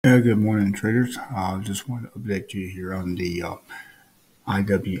Good morning, traders. I just want to update you here on the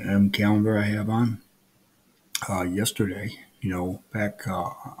IWM calendar I have on. Yesterday, back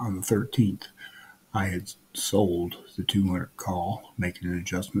on the 13th, I had sold the 200 call, making an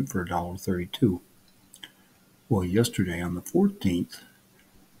adjustment for $1.32. Well, yesterday on the 14th,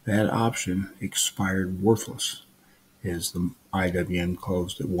 that option expired worthless as the IWM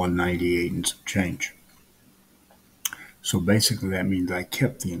closed at 198 and some change. So basically that means I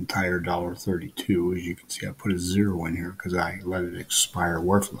kept the entire $1.32. As you can see, I put a zero in here because I let it expire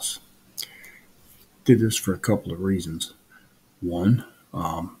worthless. Did this for a couple of reasons. One,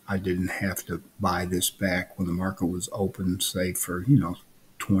 I didn't have to buy this back when the market was open, say for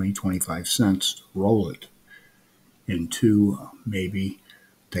 20, 25 cents to roll it. And two, maybe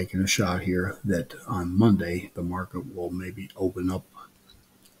taking a shot here that on Monday the market will maybe open up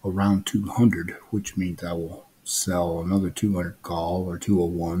around 200, which means I will sell another 200 call or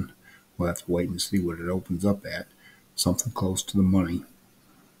 201. We'll have to wait and see what it opens up at, something close to the money,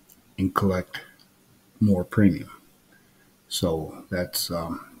 and collect more premium. So that's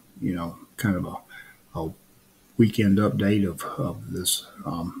kind of a weekend update of this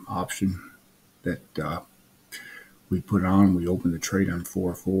option that we put on. We opened the trade on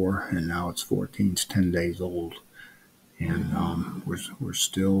 4/4, and now it's 14. It's 10 days old, and we're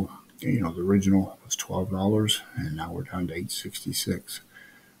still, the original was $12, and now we're down to $8.66.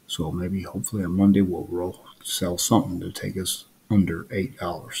 So maybe, hopefully, on Monday we'll sell something to take us under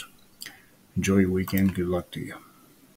 $8. Enjoy your weekend. Good luck to you.